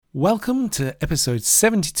Welcome to episode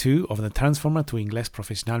 72 of the Transforma tu Inglés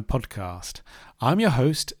Profesional podcast. I'm your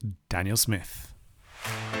host, Daniel Smith.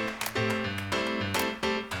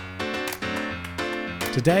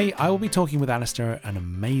 Today, I will be talking with Alistair, an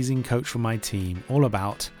amazing coach from my team, all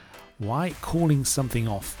about why calling something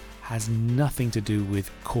off has nothing to do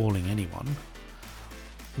with calling anyone,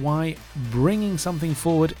 why bringing something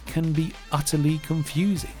forward can be utterly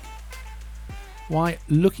confusing, why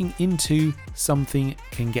looking into something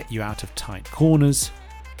can get you out of tight corners,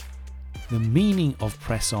 the meaning of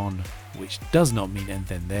press on, which does not mean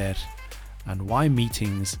entender, and why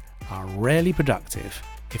meetings are rarely productive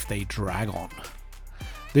if they drag on.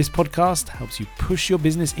 This podcast helps you push your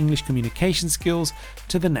business English communication skills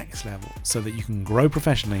to the next level so that you can grow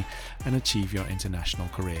professionally and achieve your international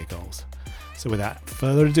career goals. So without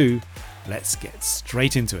further ado, let's get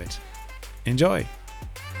straight into it. Enjoy!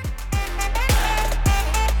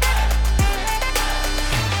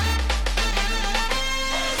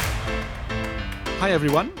 Hi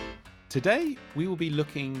everyone. Today we will be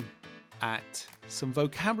looking at some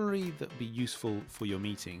vocabulary that will be useful for your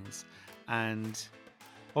meetings. And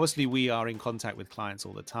obviously we are in contact with clients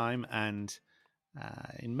all the time, and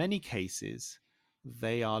in many cases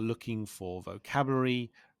they are looking for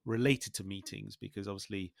vocabulary related to meetings, because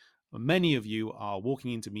obviously many of you are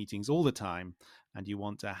walking into meetings all the time and you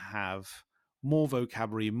want to have more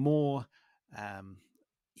vocabulary, more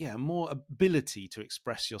ability to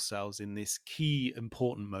express yourselves in this key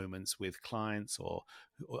important moments with clients or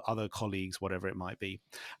other colleagues, whatever it might be.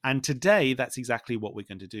 And today, that's exactly what we're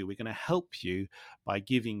going to do. We're going to help you by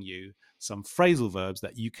giving you some phrasal verbs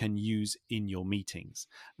that you can use in your meetings.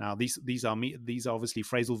 Now, these are obviously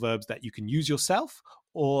phrasal verbs that you can use yourself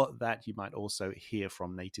or that you might also hear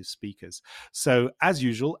from native speakers. So, as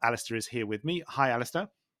usual, Alistair is here with me. Hi, Alistair.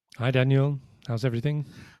 Hi, Daniel. How's everything?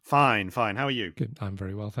 Fine. How are you? Good. I'm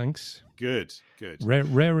very well, thanks. Good.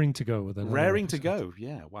 Raring to go with another Raring episode. to go.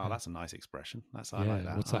 Yeah. Wow, that's a nice expression. I like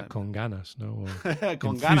that. What's that? Con ganas, no?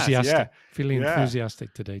 Con ganas, enthusiastic. yeah. Feeling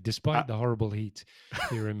enthusiastic today, despite the horrible heat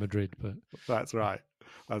here in Madrid. But That's right.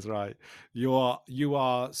 You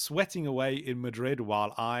are sweating away in Madrid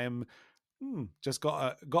while I'm just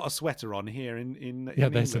got a sweater on here in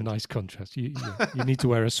there's England. a nice contrast. You need to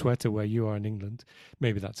wear a sweater where you are in England.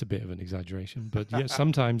 Maybe that's a bit of an exaggeration, but yeah,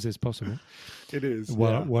 sometimes it's possible. It is.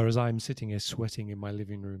 Whereas I'm sitting here sweating in my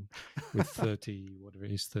living room with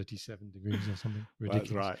 37 degrees or something ridiculous.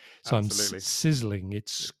 That's right. So Absolutely. I'm sizzling.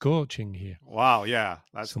 It's scorching here. Wow. Yeah.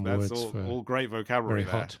 That's words all great vocabulary.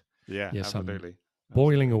 Very there. hot. Yeah. Yes, absolutely.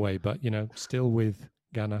 Boiling away, but still with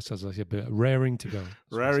ganas, as I said, but raring to go.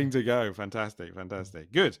 Raring to go. Fantastic.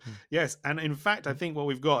 Good. Yes. And in fact, I think what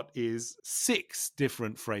we've got is 6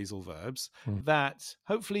 different phrasal verbs that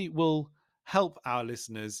hopefully will help our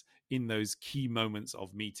listeners in those key moments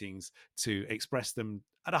of meetings to express them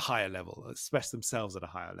at a higher level, express themselves at a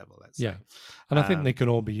higher level, let's say. And I think they can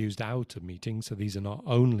all be used out of meetings, so these are not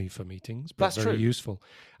only for meetings, but that's very true. useful.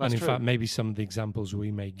 That's and in true. fact, maybe some of the examples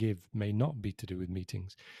we may give may not be to do with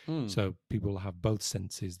meetings. So people have both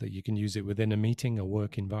senses that you can use it within a meeting, a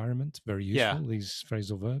work environment, very useful, these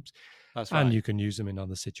phrasal verbs. That's right. And you can use them in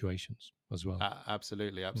other situations as well.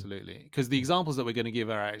 Absolutely. Because the examples that we're going to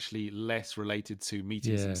give are actually less related to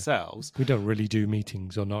meetings themselves. We don't really do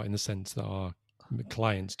meetings, or not in the sense that our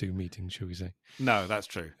clients do meetings, shall we say? No, that's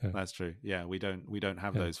true. That's true. Yeah, we don't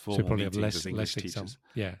have those formal so we probably meetings have as English teachers.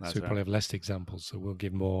 So we probably have less examples. So we'll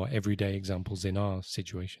give more everyday examples in our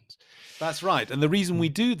situations. That's right. And the reason we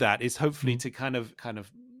do that is hopefully to kind of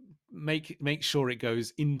make sure it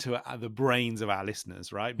goes into the brains of our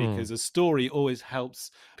listeners, right? Because a story always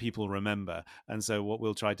helps people remember. And so what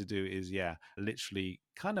we'll try to do is, literally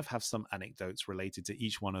kind of have some anecdotes related to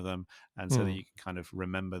each one of them, and so that you can kind of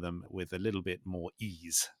remember them with a little bit more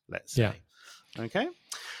ease, let's say. Okay.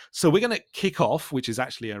 So we're going to kick off, which is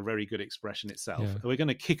actually a very good expression itself. We're going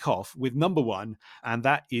to kick off with number 1, and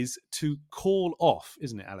that is to call off,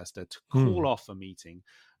 isn't it, Alistair? To call off a meeting.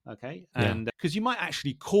 Okay. And because you might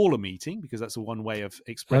actually call a meeting, because that's one way of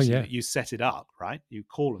expressing that you set it up, right? You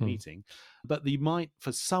call a meeting, but you might,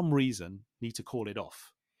 for some reason, need to call it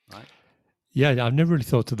off, right? Yeah, I've never really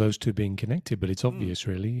thought of those two being connected, but it's obvious,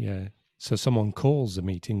 really. Yeah. So someone calls a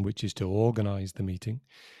meeting, which is to organize the meeting.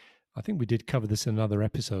 I think we did cover this in another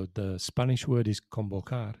episode. The Spanish word is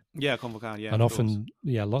convocar. Yeah, convocar, yeah. And often,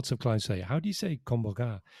 lots of clients say, how do you say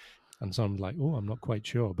convocar? And so I'm like, I'm not quite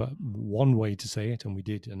sure. But one way to say it, and we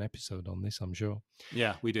did an episode on this, I'm sure.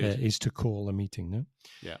 Yeah, we did. Is to call a meeting, no?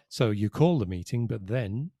 Yeah. So you call the meeting, but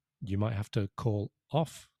then you might have to call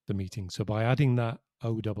off the meeting. So by adding that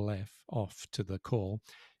OFF off to the call,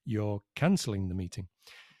 you're cancelling the meeting.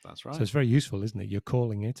 That's So right. it's very useful, isn't it? You're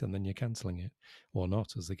calling it and then you're cancelling it, or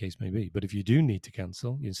not, as the case may be. But if you do need to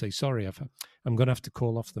cancel, you say, sorry, I'm going to have to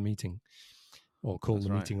call off the meeting, or call That's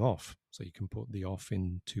the right. meeting off. So you can put the off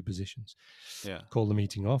in two positions. Yeah. Call the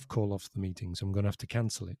meeting off, call off the meeting. So I'm going to have to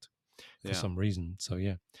cancel it for Yeah. some reason. So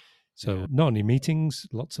yeah. So Yeah. not only meetings,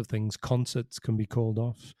 lots of things. Concerts can be called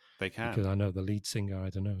off. They can. Because I know the lead singer, I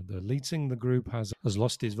don't know, the lead singer of the group has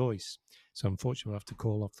lost his voice. So unfortunately, we'll have to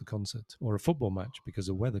call off the concert. Or a football match because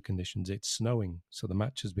of weather conditions. It's snowing, so the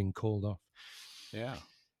match has been called off. Yeah.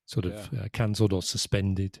 Sort of cancelled or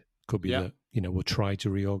suspended. Could be Yeah. that, we'll try to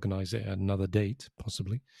reorganize it at another date,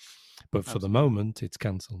 possibly. But for the Absolutely. moment, it's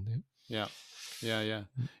cancelled. Yeah. Yeah.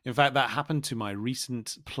 In fact, that happened to my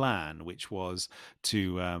recent plan, which was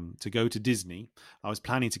to go to Disney. I was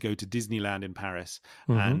planning to go to Disneyland in Paris,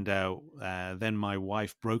 and then my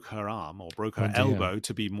wife broke her arm, or broke her elbow,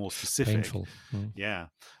 to be more specific. Painful. Yeah.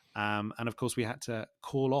 And of course, we had to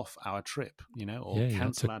call off our trip, or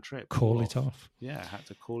cancel our trip. Call it off. Yeah, had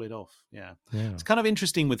to call it off. Yeah. It's kind of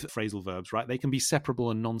interesting with phrasal verbs, right? They can be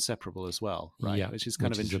separable and non-separable as well, right? Yeah, which is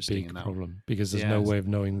kind of interesting. A big problem because there's no way of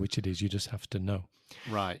knowing which it is. You just have to know.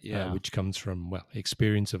 Right, yeah. Which comes from,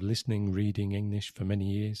 experience of listening, reading English for many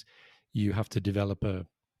years. You have to develop a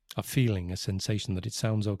feeling, a sensation that it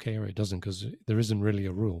sounds okay or it doesn't, because there isn't really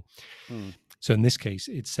a rule. So in this case,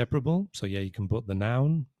 it's separable. So you can put the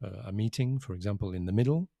noun, a meeting, for example, in the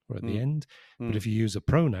middle or at the end. But if you use a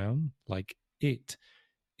pronoun like it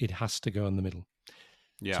has to go in the middle.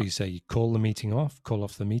 Yeah. So you say, call the meeting off, call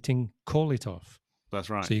off the meeting, call it off.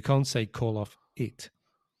 That's right. So you can't say call off it.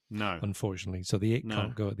 No. Unfortunately. So the it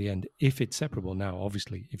can't go at the end. If it's separable now,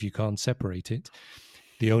 obviously, if you can't separate it,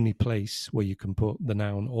 the only place where you can put the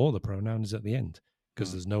noun or the pronoun is at the end,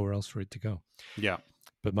 because there's nowhere else for it to go. Yeah.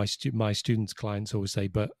 But my students, clients always say,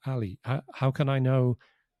 but Ali, how can I know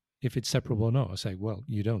if it's separable or not? I say, well,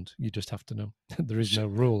 you don't. You just have to know. There is no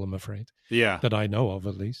rule, I'm afraid. Yeah. That I know of,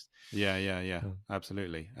 at least. Yeah.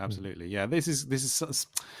 Absolutely. Yeah. This is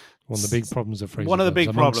one of the big problems of phrasal verbs. One of the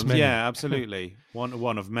big problems. Many. Yeah, absolutely.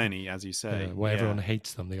 One of many, as you say. Where everyone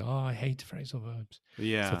hates them. They go, I hate phrasal verbs.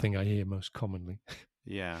 Yeah. It's the thing I hear most commonly.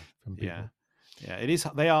 From people. Yeah, it is.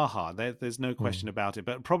 They are hard. There's no question about it.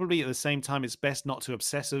 But probably at the same time, it's best not to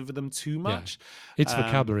obsess over them too much. Yeah. It's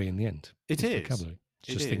vocabulary in the end. It's vocabulary.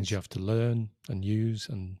 It's just things you have to learn and use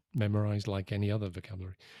and memorize like any other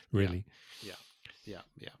vocabulary, really. Yeah.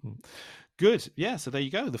 Good. Yeah. So there you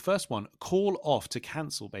go. The first one, call off, to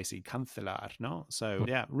cancel, basically, cancelar. No. So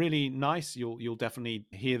yeah, really nice. You'll definitely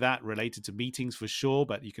hear that related to meetings for sure.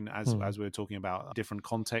 But you can, as we were talking about, different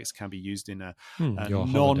contexts can be used in a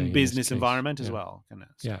non-business environment as well.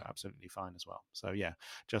 So absolutely fine as well. So yeah,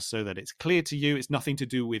 just so that it's clear to you, it's nothing to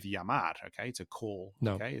do with llamar. Okay, to call.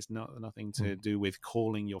 No. Okay, it's nothing to do with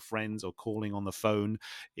calling your friends or calling on the phone.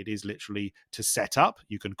 It is literally to set up.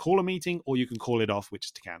 You can call a meeting or you can call it off, which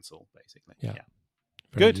is to cancel, basically. Yeah.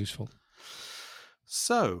 Very useful.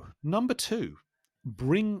 So, number 2,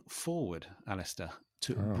 bring forward, Alistair.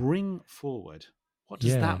 To bring forward. What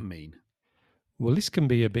does that mean? Well, this can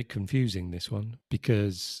be a bit confusing, this one,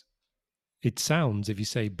 because it sounds, if you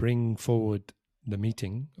say bring forward the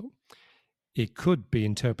meeting, it could be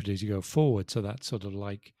interpreted as you go forward. So that's sort of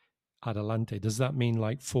like adelante. Does that mean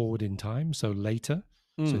like forward in time? So later?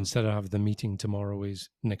 So instead of having the meeting tomorrow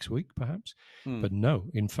is next week, perhaps. But no,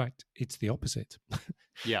 in fact, it's the opposite.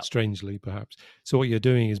 Strangely, perhaps. So what you're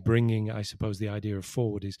doing is bringing, I suppose the idea of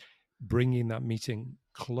forward is bringing that meeting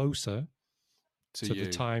closer to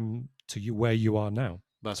the time, to you where you are now.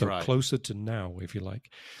 That's right. Closer to now, if you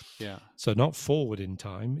like. Yeah. So not forward in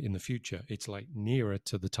time in the future. It's like nearer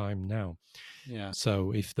to the time now. Yeah.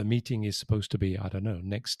 So if the meeting is supposed to be, I don't know,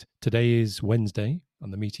 today is Wednesday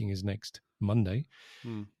and the meeting is next Monday,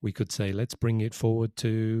 we could say, let's bring it forward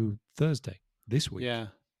to Thursday this week. Yeah.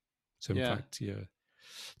 So in fact,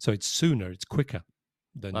 so it's sooner, it's quicker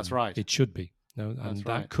than it should be. No, and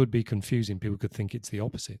that could be confusing. People could think it's the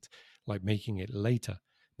opposite, like making it later.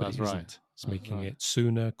 But it isn't. It's making it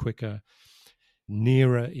sooner, quicker,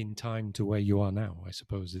 nearer in time to where you are now, I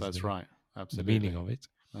suppose. Absolutely. The meaning of it.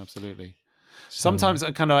 Absolutely. So, sometimes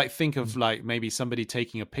I kind of like think of like maybe somebody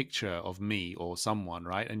taking a picture of me or someone,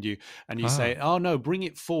 right? And you say, oh no, bring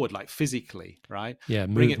it forward, like physically, right? Yeah,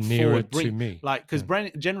 bring move it nearer forward, to me. Like, because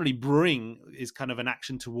generally bring is kind of an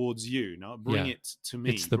action towards you, no? Bring it to me.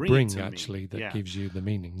 It's the bring actually that gives you the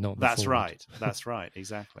meaning, not the That's forward. Right. That's right.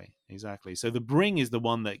 Exactly. So the bring is the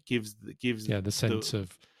one that gives the sense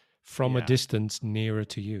of from a distance nearer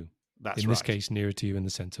to you. That's in this case, nearer to you in the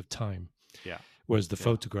sense of time. Yeah. Whereas the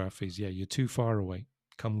photograph is, you're too far away.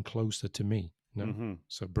 Come closer to me. No.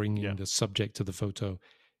 So bringing the subject of the photo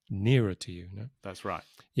nearer to you. No? That's right.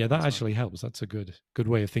 Yeah, that That's actually helps. That's a good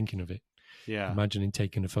way of thinking of it. Yeah. Imagining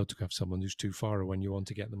taking a photograph of someone who's too far when you want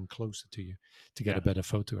to get them closer to you to get a better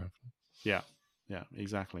photograph. Yeah. Yeah,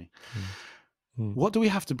 exactly. Mm. What do we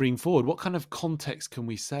have to bring forward? What kind of context can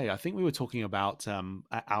we say? I think we were talking about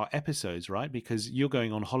our episodes, right? Because you're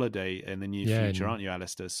going on holiday in the near future, aren't you,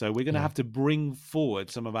 Alistair? So we're going to have to bring forward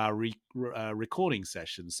some of our recording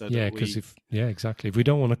sessions. So because exactly. If we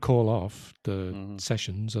don't want to call off the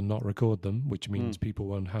sessions and not record them, which means people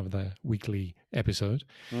won't have their weekly episode,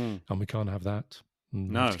 and we can't have that.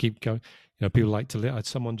 We have to keep going. People like to.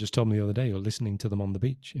 Someone just told me the other day, you're listening to them on the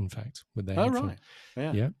beach. In fact, with their headphones.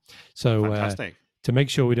 Right, yeah. So fantastic. To make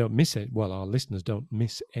sure we don't miss it, well, our listeners don't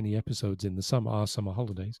miss any episodes in our summer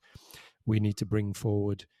holidays, we need to bring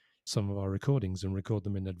forward some of our recordings and record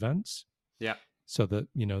them in advance. Yeah. So that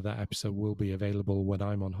that episode will be available when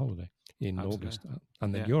I'm on holiday in August,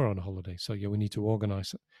 and then you're on holiday. So we need to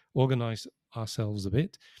organize ourselves a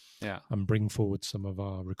bit, and bring forward some of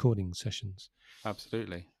our recording sessions.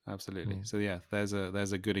 Absolutely. So there's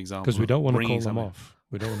a good example. Because we don't want to call them off.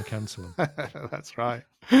 We don't want to cancel them. That's right.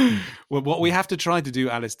 Well, what we have to try to do,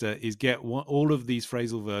 Alistair, is get all of these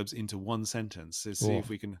phrasal verbs into one sentence. So see if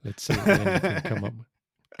we can. Let's see if we can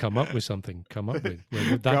come up with something.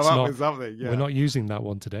 With something. Yeah. We're not using that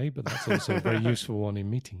one today, but that's also a very useful one in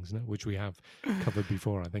meetings, which we have covered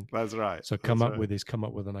before, I think. That's right. So come up with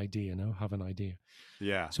an idea. Have an idea.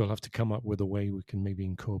 Yeah. So we'll have to come up with a way we can maybe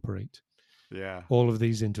incorporate. Yeah. All of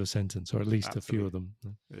these into a sentence, or at least a few of them.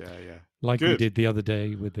 Yeah. Like we did the other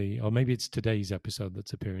day with or maybe it's today's episode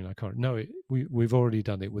that's appearing. I can't. No, we've already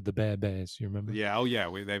done it with the bears. You remember? Yeah. Oh, yeah.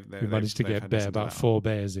 We managed to get about 4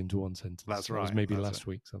 bears into one sentence. That's right. That was maybe last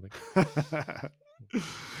week, I think.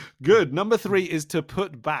 Good. Number 3 is to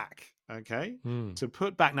put back. Okay. To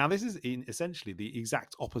put back. Now, this is essentially the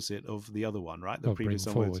exact opposite of the other one, right? The previous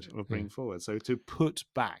one was bring forward. So to put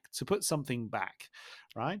back, to put something back,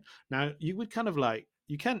 right? Now, you would kind of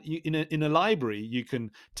in a library, you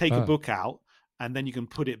can take a book out and then you can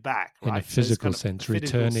put it back, right? In a physical sense,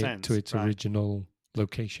 return it to its original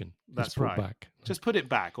location. That's right. Back. Just put it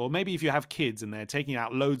back. Or maybe if you have kids and they're taking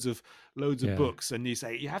out loads of books, and you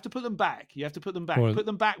say you have to put them back. You have to put them back. Or put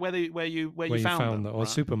them back where you found them. Or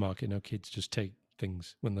supermarket. Kids just take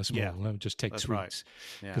things when they're small. No, just take sweets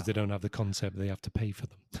because they don't have the concept they have to pay for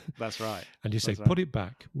them. That's right. And you say put it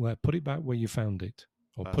back. Put it back where you found it,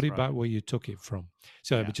 or put it back where you took it from.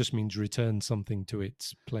 So it just means return something to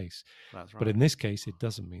its place. That's right. But in this case, it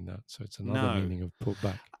doesn't mean that. So it's another meaning of put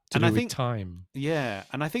back. And I think time. Yeah,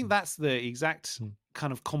 and I think that's the exact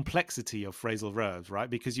kind of complexity of phrasal verbs, right?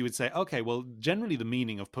 Because you would say, okay, well, generally the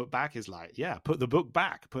meaning of put back is like, put the book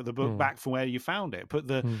back from where you found it, put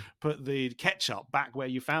the ketchup back where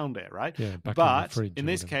you found it, right? Yeah, back but in the fridge in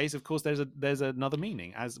this case, of course, there's another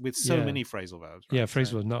meaning, as with so many phrasal verbs. Right? Yeah,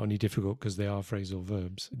 phrasal verbs are not only difficult because they are phrasal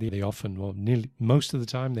verbs. They often, nearly most of the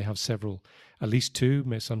time, they have several, at least 2,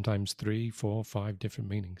 sometimes 3, 4, 5 different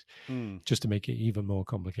meanings, just to make it even more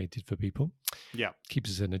complicated for people. Yeah, keeps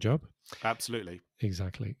us in a job. Absolutely.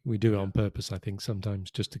 Exactly. We do it on purpose, I think,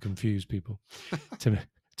 sometimes just to confuse people,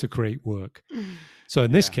 to create work. So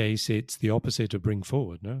in this case, it's the opposite of bring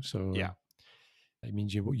forward, no? So it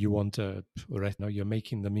means you want to, you're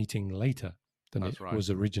making the meeting later than was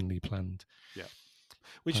originally planned. Yeah.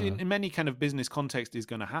 Which in many kind of business context is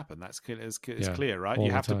going to happen. That's clear, right?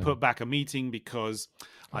 You have to put back a meeting because,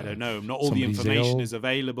 I don't know, not all the information is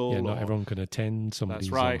available. Yeah, not everyone can attend.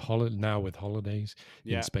 Somebody's on holiday now with holidays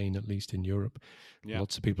in Spain, at least in Europe. Yeah.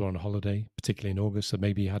 Lots of people are on holiday, particularly in August. So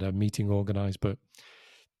maybe you had a meeting organized, but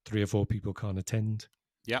 3 or 4 people can't attend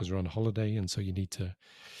because they're on holiday. And so you need to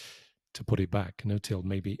put it back, till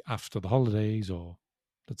maybe after the holidays or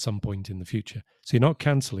at some point in the future. So you're not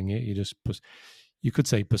cancelling it. You just you could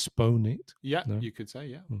say postpone it. Yeah, no? You could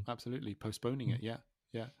say, absolutely. Postponing it, yeah.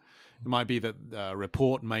 It might be that a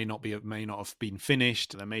report may not have been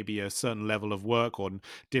finished. There may be a certain level of work or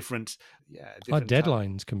different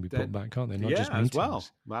deadlines can be put back, can't they? Not just meetings. As well.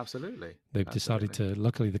 Absolutely. They've decided to,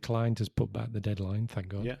 luckily the client has put back the deadline, thank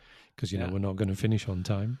God, because, we're not going to finish on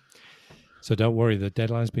time. So don't worry, the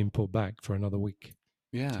deadline's been put back for another week.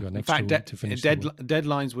 Yeah. In fact,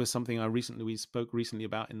 deadlines were something we spoke recently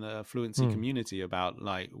about in the fluency community, about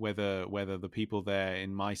like whether the people there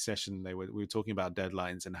in my session, we were talking about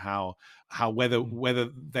deadlines and how whether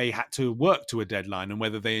they had to work to a deadline and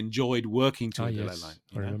whether they enjoyed working to a deadline.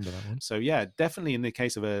 I remember that one. So definitely in the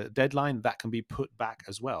case of a deadline, that can be put back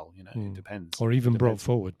as well. It depends. Or even brought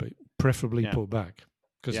forward, but preferably put back.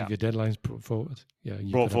 Because if your deadline's brought forward,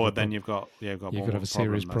 brought forward, then you've got you could have a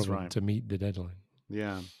serious problem to meet the deadline.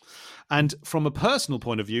 Yeah. And from a personal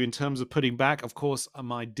point of view, in terms of putting back, of course,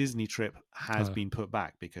 my Disney trip has been put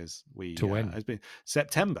back because To when? it's been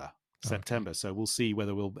September. Okay. So we'll see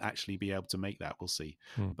whether we'll actually be able to make that. We'll see.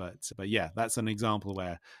 Hmm. But yeah, that's an example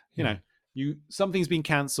where, Yeah. something's been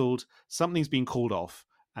cancelled, something's been called off,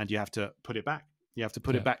 and you have to put it back. You have to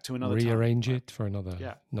put it back to another time. Rearrange right? it for another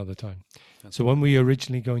time. That's So right. when were you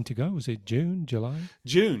originally going to go? Was it June, July?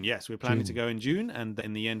 June, yes. We're planning to June. go in June, and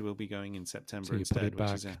in the end, we'll be going in September So you instead. put it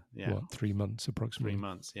back, which is, what, 3 months approximately? 3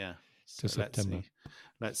 months, yeah. To So September.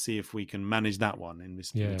 let's see if we can manage that one in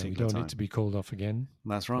this Yeah, particular we don't time. need to be called off again.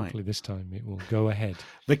 That's right. Hopefully this time it will go ahead.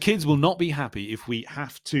 The kids will not be happy if we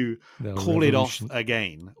have to call it off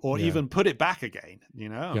again, or even put it back again.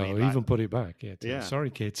 Or even put it back. Yeah. Sorry,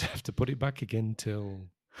 kids, have to put it back again till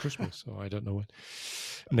Christmas, or I don't know when.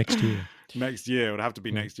 Next year. Next year. It would have to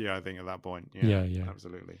be next year, I think, at that point. Yeah.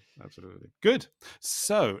 Absolutely. Good.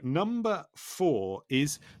 So number 4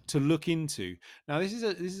 is to look into. Now, this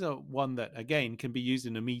is a one that, again, can be used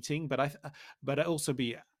in a meeting, but also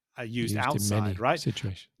be used outside, in many right?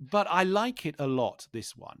 situations. But I like it a lot,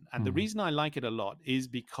 this one. And the reason I like it a lot is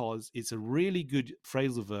because it's a really good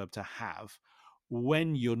phrasal verb to have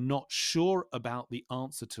when you're not sure about the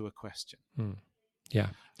answer to a question. Yeah.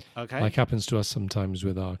 Okay. Like happens to us sometimes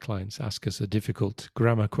with our clients, ask us a difficult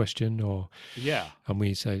grammar question, and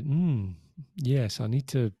we say, yes, I need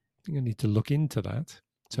to look into that.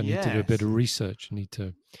 So I need to do a bit of research. I need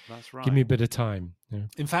to give me a bit of time. Yeah.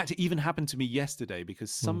 In fact, it even happened to me yesterday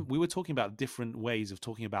because we were talking about different ways of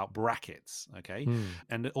talking about brackets, okay?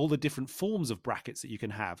 And all the different forms of brackets that you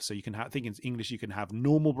can have. So you can have, I think in English, you can have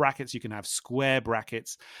normal brackets, you can have square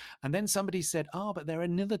brackets. And then somebody said, but there are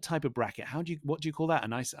another type of bracket. What do you call that?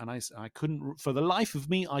 And I couldn't, for the life of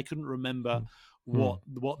me, I couldn't remember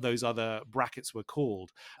what those other brackets were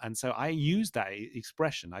called. And so I used that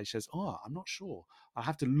expression. I says, I'm not sure. I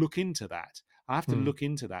have to look into that.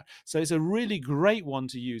 So it's a really great one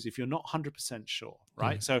to use if you're not 100% sure,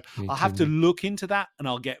 right? Yeah, so I'll have to look into that and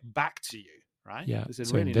I'll get back to you, right? Yeah. It's a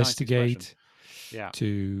so really investigate, nice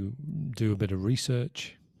to do a bit of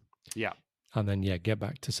research. Yeah. And then, get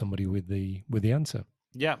back to somebody with the answer.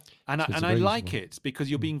 Yeah. And I like it because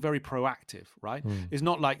you're being very proactive, right? It's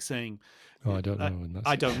not like saying, I don't know.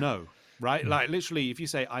 I don't know. Right? Like literally, if you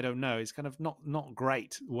say, I don't know, it's kind of not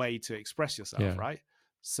great way to express yourself, right?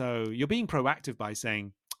 So you're being proactive by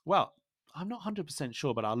saying, well, I'm not 100%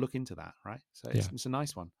 sure, but I'll look into that, right? So it's a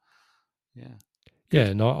nice one. Yeah. Good. Yeah,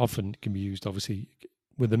 and often it can be used, obviously,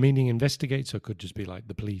 with the meaning investigate, so it could just be like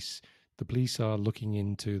the police. The police are looking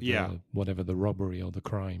into whatever the robbery or the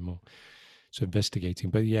crime, or so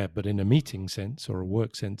investigating. But in a meeting sense or a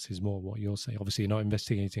work sense is more what you're saying. Obviously, you're not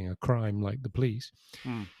investigating a crime like the police,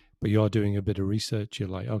 but you're doing a bit of research. You're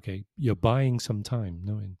like, okay, you're buying some time.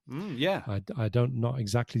 I don't not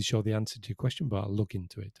exactly sure the answer to your question, but I'll look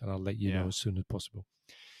into it and I'll let you know as soon as possible.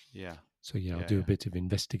 Yeah. So I'll do a bit of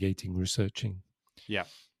investigating, researching. Yeah.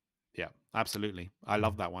 Yeah, absolutely. I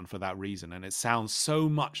love that one for that reason. And it sounds so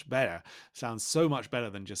much better.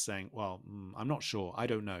 Than just saying, well, I'm not sure. I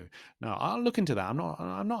don't know. No, I'll look into that. I'm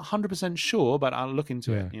not 100% sure, but I'll look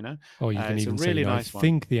into it, Or you can even really say, nice I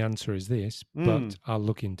think the answer is this, but I'll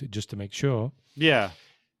look into it just to make sure. Yeah.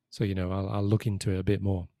 So, I'll look into it a bit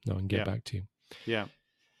more and get back to you. Yeah.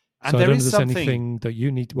 And so I don't know if there's anything that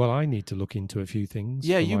you need. Well, I need to look into a few things.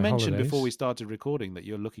 Yeah, you mentioned holidays. before we started recording that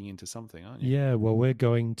you're looking into something, aren't you? Yeah, well, we're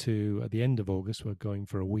going to, at the end of August, we're going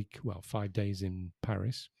for a week, 5 days in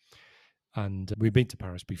Paris. And we've been to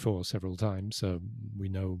Paris before several times, so we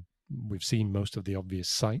know we've seen most of the obvious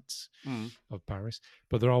sights of Paris.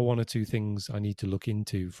 But there are one or two things I need to look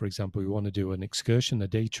into. For example, we want to do an excursion, a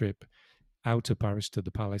day trip out of Paris to the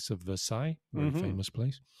Palace of Versailles, very famous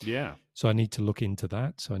place. Yeah. So I need to look into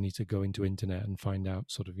that. So I need to go into internet and find out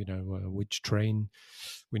sort of, which train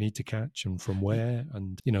we need to catch and from where.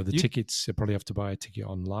 And, the tickets, you probably have to buy a ticket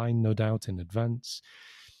online, no doubt, in advance.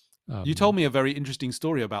 You told me a very interesting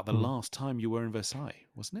story about the last time you were in Versailles,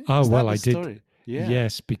 wasn't it? Oh, well, I did. Story? Yeah.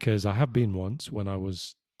 Yes, because I have been once when I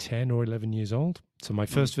was 10 or 11 years old. So my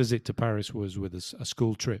first visit to Paris was with a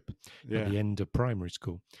school trip at the end of primary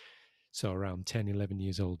school. So around 10, 11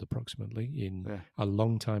 years old, approximately, a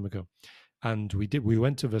long time ago. And we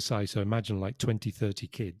went to Versailles. So imagine like 20, 30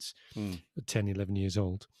 kids, 10, 11 years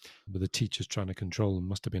old, with the teachers trying to control them.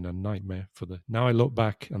 Must have been a nightmare now I look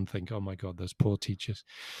back and think, oh my God, those poor teachers.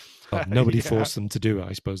 Well, nobody forced them to do it.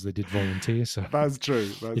 I suppose they did volunteer. So that's true.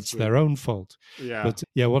 It's their own fault. Yeah. But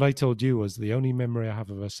what I told you was the only memory I have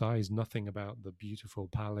of Versailles is nothing about the beautiful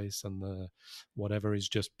palace and the whatever, is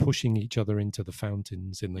just pushing each other into the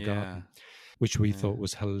fountains in the garden, which we thought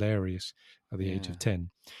was hilarious at the age of 10.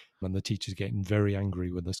 And the teacher's getting very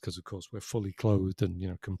angry with us because, of course, we're fully clothed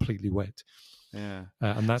and, completely wet. Yeah.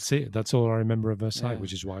 And that's it. That's all I remember of Versailles, Yeah.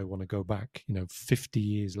 which is why I want to go back, 50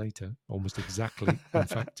 years later, almost exactly. In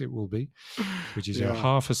fact, it will be, which is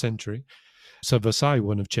half a century. So Versailles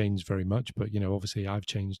wouldn't have changed very much, but obviously I've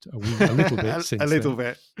changed a little bit since a little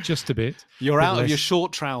then. bit, just a bit. You're out of your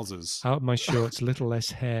short trousers. Out of my shorts, a little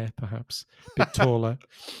less hair, perhaps, a bit taller,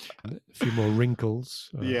 a few more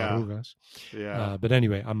wrinkles, arrugas. Yeah. But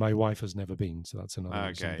anyway, and my wife has never been, so that's another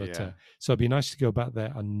reason. But so it'd be nice to go back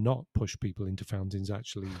there and not push people into fountains.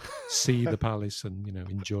 Actually, see the palace and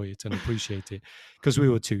enjoy it and appreciate it, because we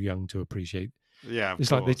were too young to appreciate. Yeah,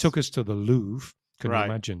 it's like they took us to the Louvre. Can you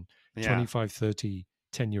imagine? Yeah. 25, 30,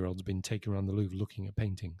 10-year-olds been taken around the Louvre looking at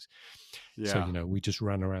paintings. So, we just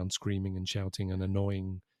ran around screaming and shouting and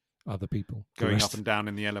annoying other people. Going up and down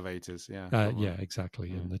in the elevators. Yeah. Yeah,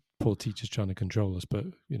 exactly. And the poor teachers trying to control us. But,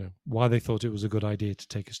 why they thought it was a good idea to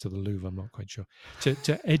take us to the Louvre, I'm not quite sure.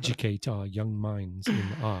 To educate our young minds in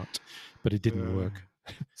art, but it didn't work.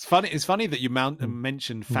 It's funny that you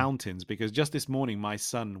mentioned fountains, because just this morning my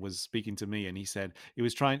son was speaking to me and he said he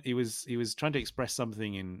was trying to express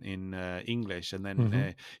something in English, and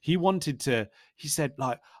then he said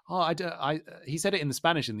like, he said it in the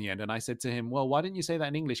Spanish in the end, and I said to him, well, why didn't you say that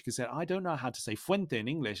in English? Because he said, I don't know how to say fuente in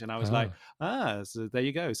English. And I was like, so there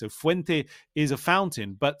you go. So fuente is a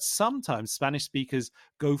fountain, but sometimes Spanish speakers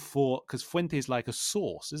go for, because fuente is like a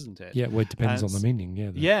source, isn't it? Yeah, well, it depends on the meaning.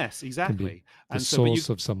 Yeah. Yes, exactly. The source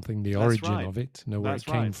of something, the origin of it, where it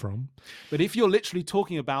came from. But if you're literally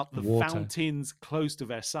talking about the fountains close to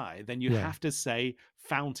Versailles, then you have to say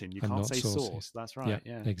fountain. You can't say source. That's right.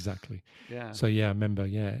 Yeah, exactly. Yeah. So I remember,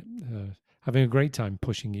 having a great time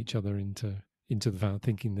pushing each other into the fountain,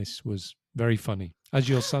 thinking this was very funny. As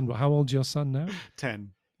your son, how old's your son now?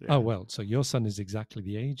 10. Yeah. Oh, well, so your son is exactly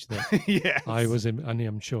the age that I was in, and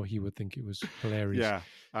I'm sure he would think it was hilarious. Yeah,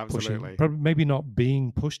 absolutely. Probably, maybe not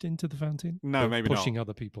being pushed into the fountain. No, maybe pushing not.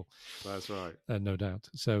 other people. That's right. No doubt.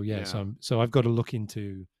 So, so I've got to look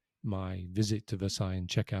into my visit to Versailles and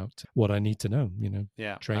check out what I need to know,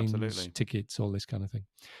 trains, absolutely. tickets, all this kind of thing.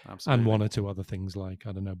 Absolutely. And one or two other things like,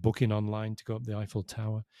 I don't know, booking online to go up the Eiffel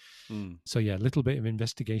Tower. So, a little bit of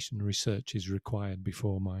investigation and research is required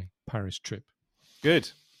before my Paris trip. Good.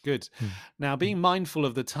 Now, being mindful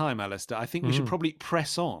of the time, Alistair, I think we should probably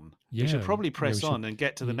press on. Yeah. We should probably press on and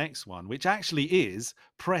get to the next one, which actually is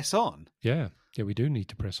press on. Yeah, we do need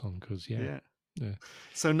to press on because, Yeah.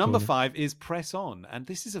 So number 5 is press on. And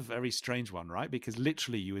this is a very strange one, right? Because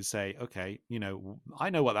literally you would say, okay, I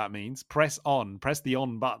know what that means. Press on, press the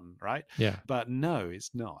on button, right? Yeah. But no,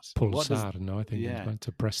 it's not. Pulsar, no, I think it's meant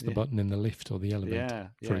to press the button in the lift or the elevator,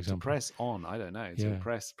 for example. To press on, I don't know. So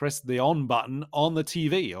press the on button on the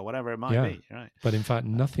TV or whatever it might be, right? But in fact,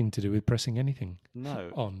 nothing to do with pressing anything. No.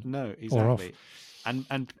 On. No, exactly. Or off.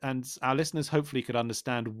 And our listeners hopefully could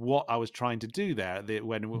understand what I was trying to do there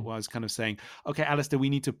when I was kind of saying, okay, Alistair, we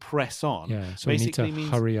need to press on. Yeah, so basically we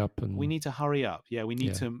need to hurry up. We need to hurry up. Yeah, we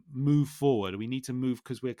need to move forward. We need to move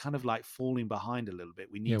because we're kind of like falling behind a little bit.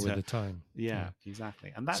 We need to... with the time. Yeah,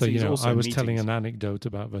 exactly. And that's so, also I was meetings. telling an anecdote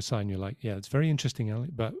about Versailles and you're like, it's very interesting,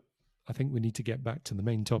 Alec, but I think we need to get back to the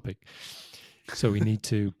main topic. So we need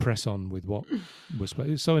to press on with what was.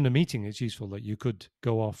 So in a meeting, it's useful that you could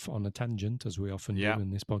go off on a tangent, as we often do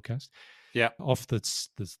in this podcast. Yeah, off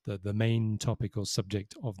the main topic or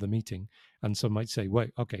subject of the meeting, and some might say,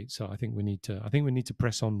 "Wait, okay, so I think we need to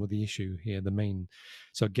press on with the issue here, the main.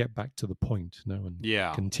 So get back to the point, and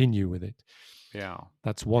continue with it." Yeah,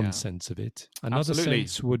 that's one sense of it. Another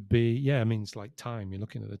sense would be, it means like time. You're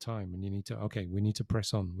looking at the time, and you need to, we need to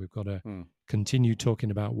press on. We've got to continue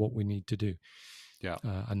talking about what we need to do,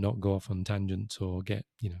 and not go off on tangents or get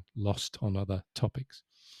lost on other topics.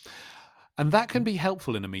 And that can be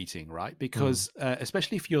helpful in a meeting, right? Because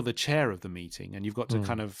especially if you're the chair of the meeting and you've got to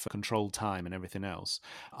kind of control time and everything else,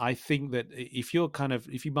 I think that if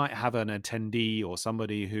you might have an attendee or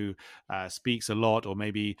somebody who speaks a lot or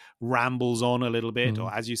maybe rambles on a little bit,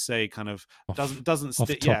 or as you say, kind of doesn't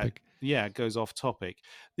stick. Goes off topic.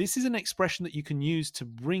 This is an expression that you can use to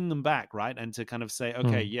bring them back, right? And to kind of say,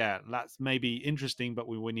 okay, that's maybe interesting, but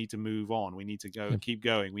we need to move on. We need to keep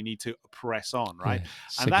going. We need to press on, right?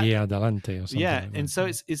 And adelante or something like that. And so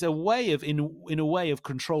it's a way of in a way of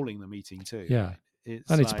controlling the meeting too. Yeah,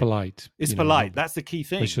 right? It's polite. It's polite. That's the key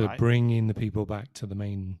thing. We should bring in the people back to the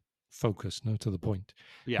main focus, to the point.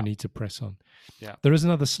 Yeah, we need to press on. Yeah, there is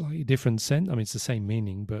another slightly different sense. I mean, it's the same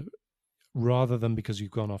meaning, but rather than because you've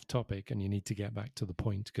gone off topic and you need to get back to the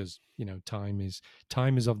point because time is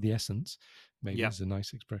of the essence. Maybe it's a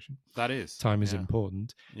nice expression. That is time is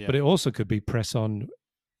important, but it also could be press on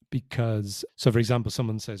because, so for example,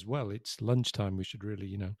 someone says, well, it's lunchtime, we should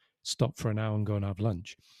really, stop for an hour and go and have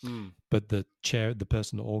lunch. But the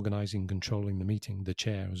person organizing, controlling the meeting, the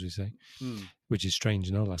chair, as we say, which is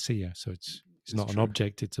strange, no, la silla. So it's not true. an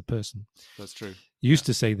object, it's a person. That's true. You used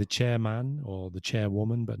to say the chairman or the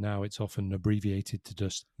chairwoman, but now it's often abbreviated to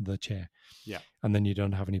just the chair. Yeah. And then you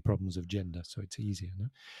don't have any problems of gender, so it's easier. No?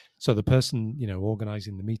 So the person,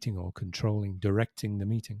 organizing the meeting or controlling, directing the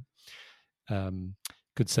meeting,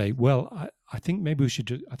 could say, well, I think maybe we should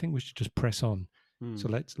just press on. So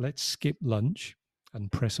let's skip lunch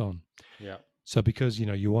and press on. Yeah. So because,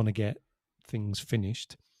 you want to get things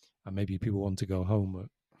finished and maybe people want to go home at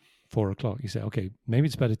 4:00, you say, okay, maybe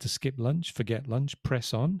it's better to skip lunch, forget lunch,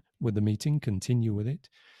 press on with the meeting, continue with it,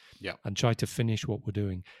 and try to finish what we're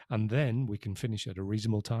doing. And then we can finish at a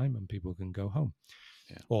reasonable time and people can go home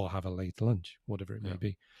or have a late lunch, whatever it may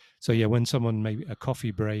be. So when someone, maybe a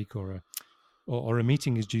coffee break or a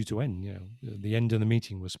meeting is due to end, the end of the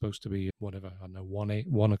meeting was supposed to be whatever, I don't know,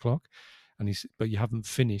 1:00. But you haven't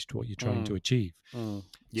finished what you're trying to achieve. So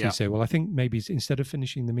you say, well, I think maybe instead of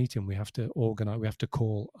finishing the meeting, we have to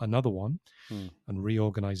call another one and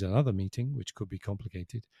reorganize another meeting, which could be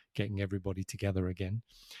complicated, getting everybody together again.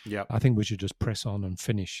 Yeah. I think we should just press on and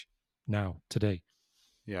finish now, today.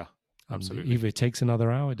 Yeah, absolutely. And if it takes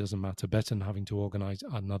another hour, it doesn't matter. Better than having to organize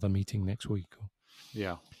another meeting next week.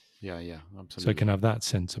 Yeah, absolutely. So you can have that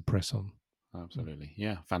sense of press on. Absolutely.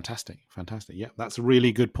 Yeah. Fantastic. Yeah. That's a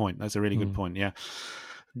really good point. Yeah.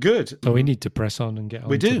 Good. So we need to press on and get on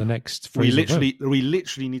to the next phrasal verb. We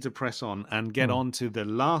literally need to press on and get on to the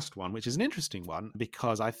last one, which is an interesting one,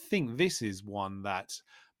 because I think this is one that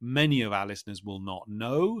many of our listeners will not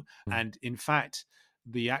know. And in fact,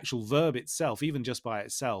 the actual verb itself, even just by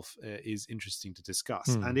itself, is interesting to discuss.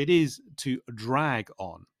 And it is to drag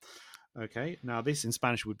on. Okay, now this in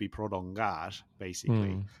Spanish would be prolongar,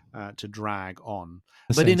 basically, to drag on,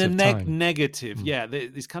 but in a negative. Yeah,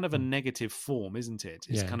 it's kind of a negative form, isn't it?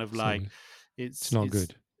 It's kind of like it's not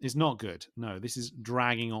good. It's not good. No, this is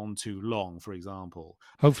dragging on too long, for example.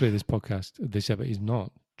 Hopefully, this episode is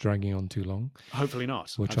not dragging on too long. Hopefully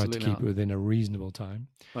not. We'll try to keep it within a reasonable time.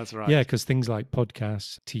 That's right. Yeah, because things like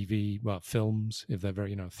podcasts, TV, films, if they're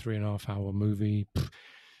very 3.5 hour movie.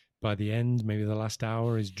 By the end, maybe the last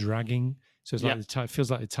hour is dragging. So it's like it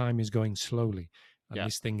feels like the time is going slowly. And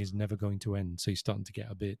this thing is never going to end. So you're starting to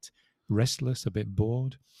get a bit restless, a bit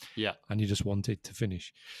bored. Yeah. And you just want it to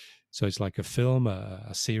finish. So it's like a film,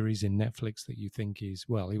 a series in Netflix that you think is,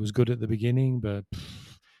 it was good at the beginning, but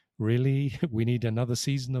really, we need another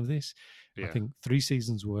season of this? Yeah. I think 3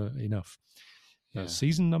 seasons were enough.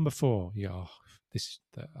 Season number 4,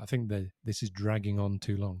 I think this is dragging on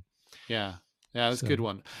too long. Yeah. Yeah, that's a good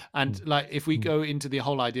one. And if we go into the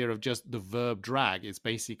whole idea of just the verb drag, it's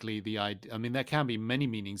basically the idea. I mean, there can be many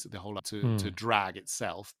meanings of the whole to drag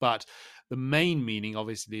itself, but the main meaning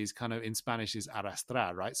obviously is kind of in Spanish is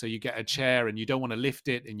arrastrar, right? So you get a chair and you don't want to lift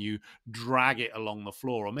it and you drag it along the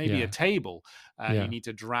floor, or maybe a table. You need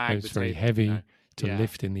to drag the table. It's very heavy to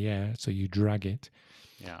lift in the air, so you drag it.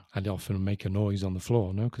 Yeah. And often make a noise on the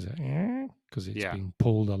floor, no? Because it's being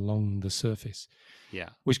pulled along the surface. Yeah.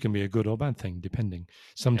 Which can be a good or bad thing, depending.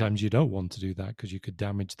 Sometimes you don't want to do that because you could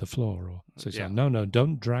damage the floor. So it's like, no,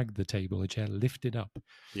 don't drag the table or chair, lift it up.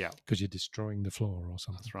 Yeah. Because you're destroying the floor or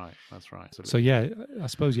something. That's right. So I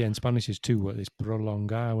suppose, in Spanish is 2 words. It's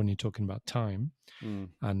prolongar when you're talking about time.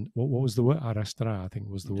 And what was the word? Arrastrar, I think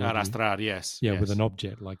was the word. Arrastrar, yes. Yeah, with an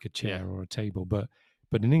object like a chair or a table. But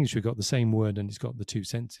in English, we've got the same word and it's got the 2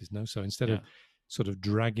 senses, no? So instead of sort of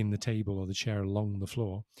dragging the table or the chair along the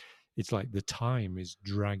floor, it's like the time is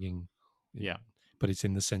dragging. Yeah. But it's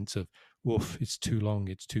in the sense of, woof, it's too long,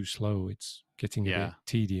 it's too slow, it's getting a bit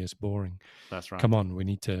tedious, boring. That's right. Come on, we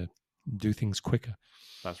need to do things quicker.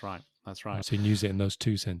 That's right. So you can use it in those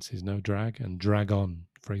 2 senses, no? Drag and drag on,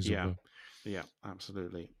 phrasal verb. Yeah,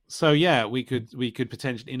 absolutely. So we could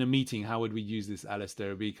potentially, in a meeting, how would we use this, Alistair?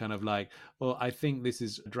 It'd be kind of like, well, I think this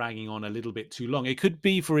is dragging on a little bit too long. It could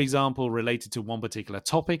be, for example, related to one particular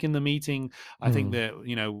topic in the meeting. I think that,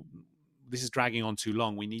 this is dragging on too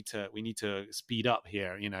long. We need to speed up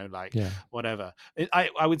here, whatever.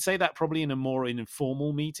 I would say that probably in a more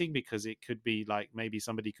informal meeting, because it could be like maybe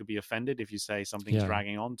somebody could be offended if you say something's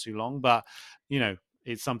dragging on too long, but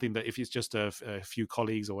it's something that if it's just a few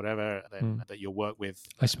colleagues or whatever that you work with.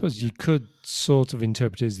 I suppose you could sort of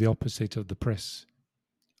interpret it as the opposite of the press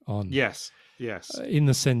on. Yes. In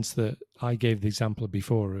the sense that I gave the example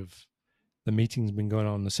before of the meeting's been going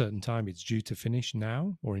on a certain time, it's due to finish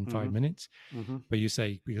now or in 5 minutes. But you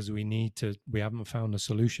say, because we haven't found a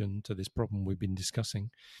solution to this problem we've been discussing,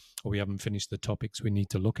 or we haven't finished the topics we need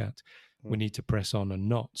to look at. We need to press on and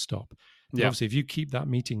not stop. But Yeah. obviously, if you keep that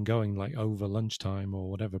meeting going like over lunchtime or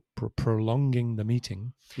whatever, prolonging the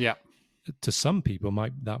meeting, Yeah. to some people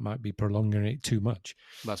that might be prolonging it too much.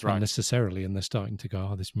 That's right. Unnecessarily, and they're starting to go,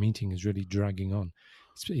 oh, this meeting is really dragging on.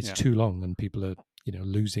 It's Yeah. too long, and people are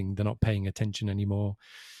losing. They're not paying attention anymore,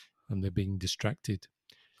 and they're being distracted.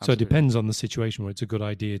 Absolutely. So it depends on the situation where it's a good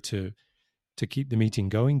idea to keep the meeting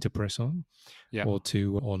going, to press on,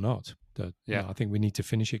 or not. I think we need to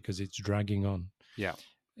finish it because it's dragging on. Yeah,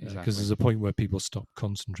 exactly. Because there's a point where people stop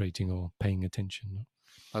concentrating or paying attention.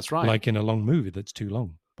 That's right. Like in a long movie that's too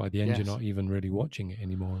long. By the end, you're not even really watching it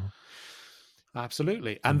anymore.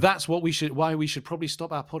 Absolutely. And that's why we should probably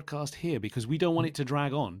stop our podcast here, because we don't want it to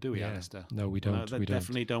drag on, do we, Alistair? No, we don't. We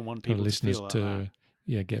definitely don't want people listeners to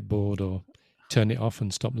feel like get bored or turn it off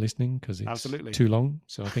and stop listening because it's too long.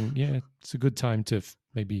 So I think, it's a good time to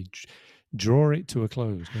maybe draw it to a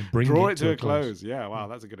close. Draw it to a close. Yeah, wow,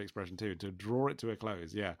 that's a good expression too. To draw it to a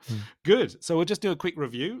close. Yeah, good. So we'll just do a quick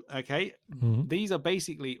review. Okay, these are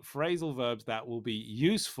basically phrasal verbs that will be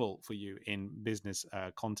useful for you in business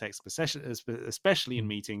context, especially in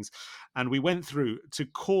meetings. And we went through to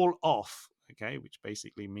call off. Okay, which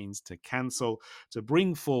basically means to cancel, to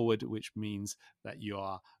bring forward, which means that you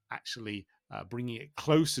are actually bringing it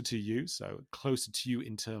closer to you. So closer to you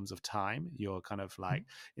in terms of time. You're kind of like,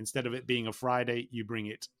 instead of it being a Friday, you bring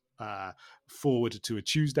it forward to a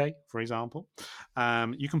Tuesday, for example.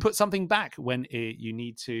 You can put something back when you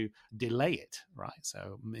need to delay it, right?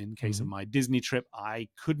 So in case of my Disney trip, I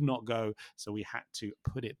could not go, so we had to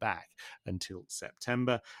put it back until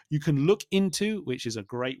September. You can look into, which is a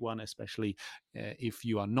great one, especially if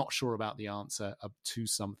you are not sure about the answer to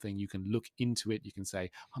something. You can look into it. You can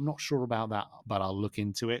say, I'm not sure about that, but I'll look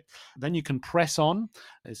into it. Then you can press on.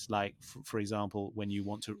 It's like, for example, when you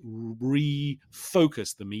want to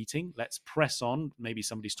refocus the meeting, let's press on. Maybe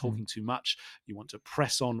somebody's talking too much. You want to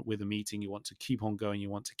press on with a meeting. You want to keep on going. You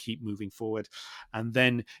want to keep moving forward. And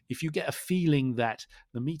then if you get a feeling that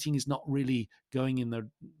the meeting is not really going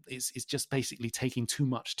it's just basically taking too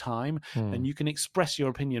much time, then you can express your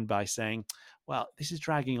opinion by saying, well, this is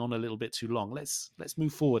dragging on a little bit too long. Let's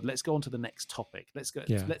move forward. Let's go on to the next topic. Let's go.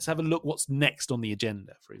 Yeah. Let's have a look what's next on the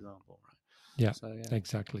agenda, for example. Right? Yeah,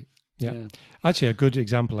 exactly. Yeah. Actually, a good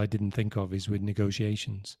example I didn't think of is with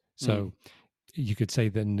negotiations. So you could say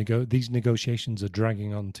that these negotiations are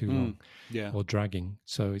dragging on too long, or dragging.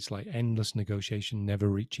 So it's like endless negotiation, never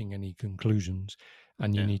reaching any conclusions,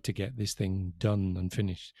 and you need to get this thing done and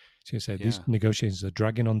finished. So you say these negotiations are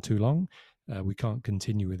dragging on too long. We can't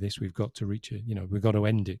continue with this. We've got to reach it. We've got to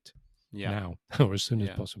end it now or as soon as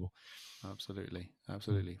possible. Absolutely.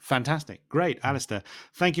 Fantastic. Great, Alistair.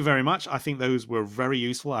 Thank you very much. I think those were very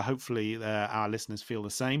useful. Hopefully our listeners feel the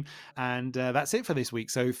same. And that's it for this week.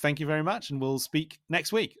 So thank you very much. And we'll speak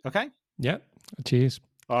next week. Okay? Yeah. Cheers.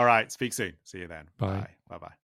 All right. Speak soon. See you then. Bye. Bye-bye.